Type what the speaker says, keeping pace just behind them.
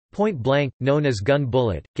Point blank, known as gun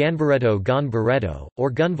bullet, ganbaretto gon baretto,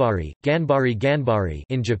 or gunvari, ganbari ganbari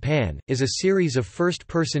in Japan, is a series of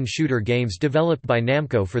first-person shooter games developed by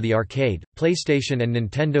Namco for the arcade, PlayStation and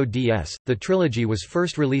Nintendo DS. The trilogy was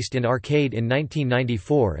first released in arcade in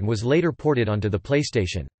 1994 and was later ported onto the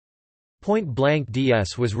PlayStation. Point Blank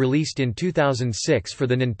DS was released in 2006 for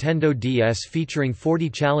the Nintendo DS, featuring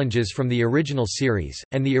 40 challenges from the original series,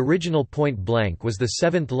 and the original Point Blank was the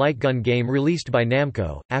seventh light gun game released by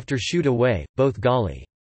Namco, after Shoot Away, both Golly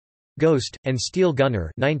Ghost, and Steel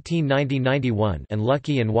Gunner 1990-91 and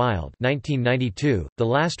Lucky and Wild 1992, the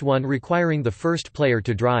last one requiring the first player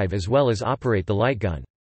to drive as well as operate the light gun.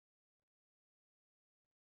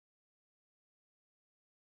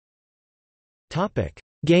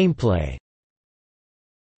 Gameplay.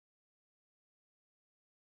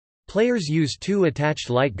 Players use two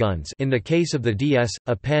attached light guns, in the case of the DS,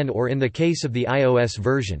 a pen, or in the case of the iOS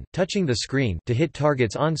version, touching the screen to hit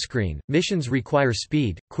targets on screen. Missions require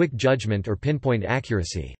speed, quick judgment or pinpoint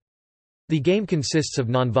accuracy. The game consists of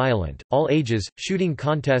non-violent, all-ages, shooting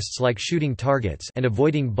contests like shooting targets and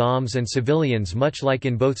avoiding bombs and civilians, much like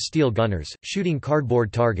in both Steel Gunners, shooting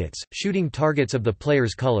cardboard targets, shooting targets of the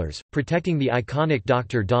player's colors, protecting the iconic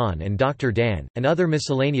Dr. Don and Dr. Dan, and other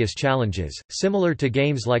miscellaneous challenges, similar to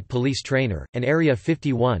games like Police Trainer, and Area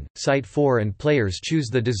 51, Site 4, and players choose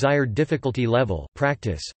the desired difficulty level: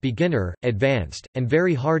 practice, beginner, advanced, and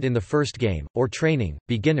very hard in the first game, or training,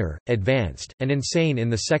 beginner, advanced, and insane in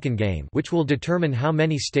the second game, which will determine how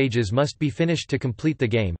many stages must be finished to complete the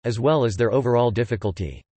game, as well as their overall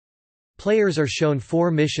difficulty. Players are shown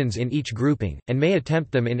 4 missions in each grouping, and may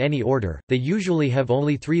attempt them in any order. They usually have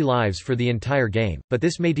only 3 lives for the entire game, but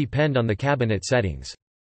this may depend on the cabinet settings.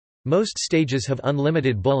 Most stages have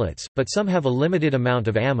unlimited bullets, but some have a limited amount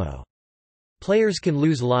of ammo. Players can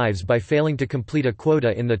lose lives by failing to complete a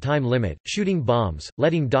quota in the time limit, shooting bombs,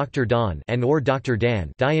 letting Dr. Don and/or Dr.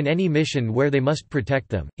 Dan die in any mission where they must protect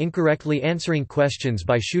them, incorrectly answering questions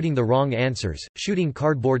by shooting the wrong answers, shooting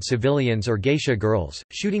cardboard civilians or geisha girls,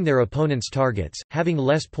 shooting their opponent's targets, having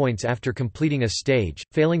less points after completing a stage,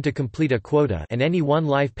 failing to complete a quota and any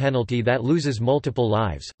one-life penalty that loses multiple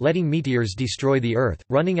lives, letting meteors destroy the Earth,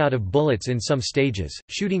 running out of bullets in some stages,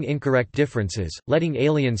 shooting incorrect differences, letting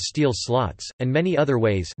aliens steal slots, and many other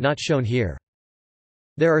ways not shown here.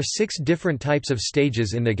 There are 6 different types of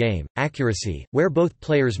stages in the game: accuracy, where both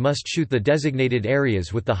players must shoot the designated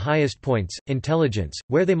areas with the highest points; intelligence,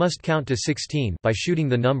 where they must count to 16 by shooting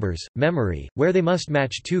the numbers; memory, where they must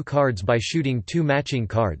match 2 cards by shooting 2 matching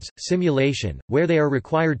cards; simulation, where they are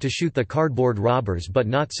required to shoot the cardboard robbers but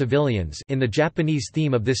not civilians. In the Japanese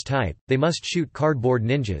theme of this type, they must shoot cardboard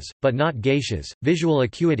ninjas, but not geishas; visual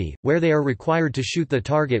acuity, where they are required to shoot the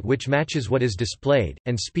target which matches what is displayed;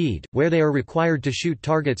 and speed, where they are required to shoot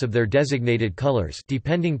targets of their designated colors,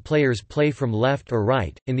 depending. Players play from left or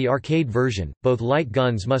right. In the arcade version, both light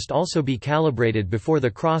guns must also be calibrated before the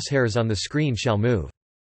crosshairs on the screen shall move.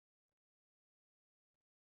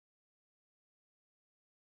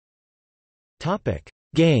 Topic: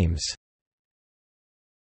 Games.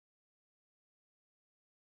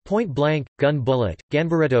 Point Blank, Gun Bullet,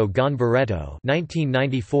 Ganbaretto Gon Baretto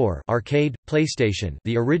 1994 arcade, PlayStation,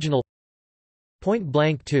 the original. Point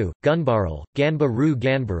Blank 2, Gunbarrel, Ganba-ru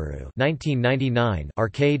Ganbaru 1999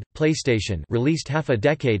 arcade, PlayStation, released half a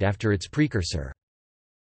decade after its precursor.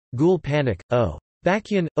 Ghoul Panic, O.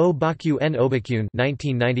 Bakyun, O Bakyu n Obakyun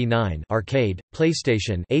 1999 arcade,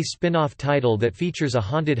 PlayStation, a spin-off title that features a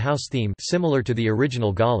haunted house theme similar to the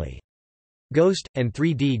original Golly Ghost, and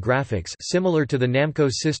 3D graphics similar to the Namco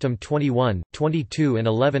System 21, 22 and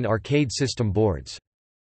 11 arcade system boards.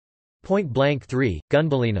 Point Blank 3,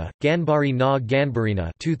 Gunbalina, Ganbari na Ganbarina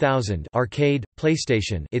 2000 arcade,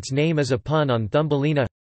 PlayStation, its name is a pun on Thumbelina.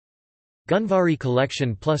 Gunvari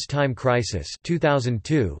Collection plus Time Crisis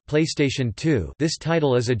 2002 PlayStation 2. This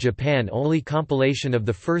title is a Japan-only compilation of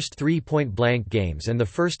the first 3 Point Blank games and the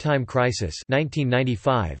first Time Crisis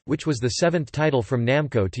 1995, which was the 7th title from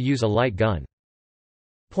Namco to use a light gun.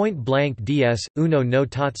 Point Blank DS, Uno no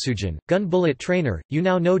Tatsujin, Gun Bullet Trainer,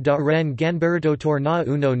 Unao no da Ren Ganbaretto Torna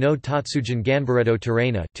Uno no Tatsujin Ganbaretto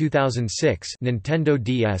Terraina 2006 Nintendo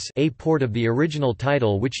DS, a port of the original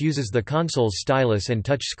title which uses the console's stylus and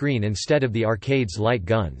touch screen instead of the arcade's light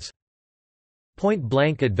guns. Point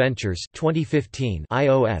Blank Adventures 2015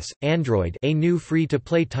 iOS, Android, a new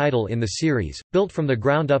free-to-play title in the series, built from the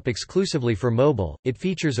ground up exclusively for mobile. It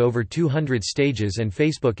features over 200 stages and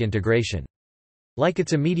Facebook integration. Like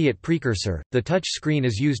its immediate precursor, the touch screen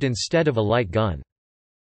is used instead of a light gun.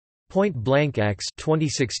 Point Blank X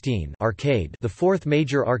 2016 arcade, the 4th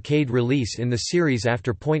major arcade release in the series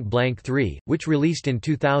after Point Blank 3, which released in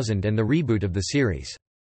 2000 and the reboot of the series.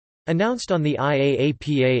 Announced on the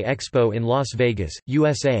IAAPA Expo in Las Vegas,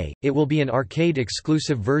 USA, it will be an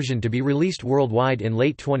arcade-exclusive version to be released worldwide in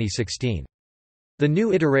late 2016. The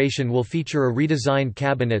new iteration will feature a redesigned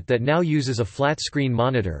cabinet that now uses a flat-screen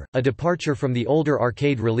monitor, a departure from the older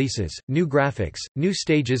arcade releases, new graphics, new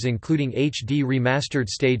stages including HD remastered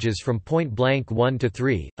stages from Point Blank 1 to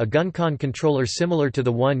 3, a GunCon controller similar to the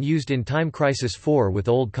one used in Time Crisis 4 with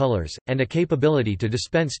old colors, and a capability to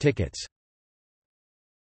dispense tickets.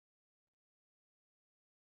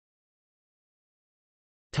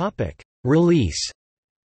 Release.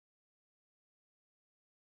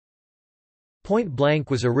 Point Blank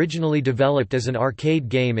was originally developed as an arcade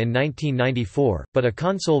game in 1994, but a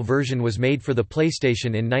console version was made for the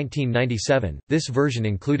PlayStation in 1997. This version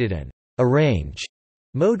included an Arrange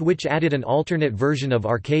mode which added an alternate version of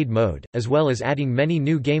arcade mode, as well as adding many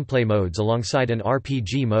new gameplay modes alongside an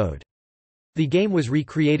RPG mode. The game was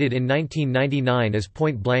recreated in 1999 as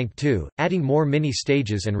Point Blank 2, adding more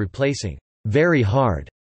mini-stages and replacing very hard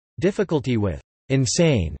difficulty with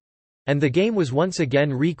insane. And the game was once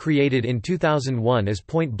again recreated in 2001 as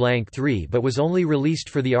Point Blank 3 but was only released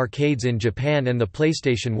for the arcades in Japan and the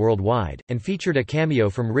PlayStation worldwide, and featured a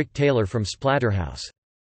cameo from Rick Taylor from Splatterhouse.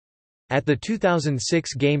 At the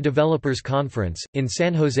 2006 Game Developers Conference, in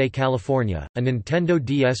San Jose, California, a Nintendo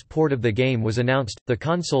DS port of the game was announced. The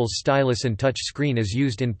console's stylus and touch screen is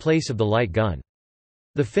used in place of the light gun.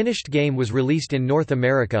 The finished game was released in North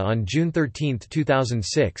America on June 13,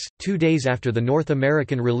 2006, 2 days after the North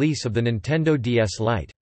American release of the Nintendo DS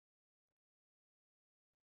Lite.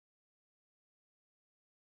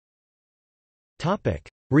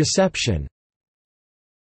 Reception.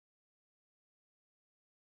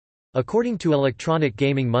 According to Electronic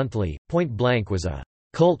Gaming Monthly, Point Blank was a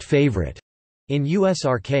cult favorite in U.S.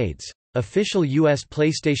 arcades. Official U.S.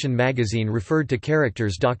 PlayStation Magazine referred to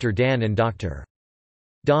characters Dr. Dan and Dr.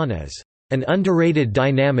 Don as an underrated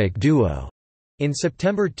dynamic duo in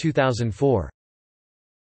September 2004.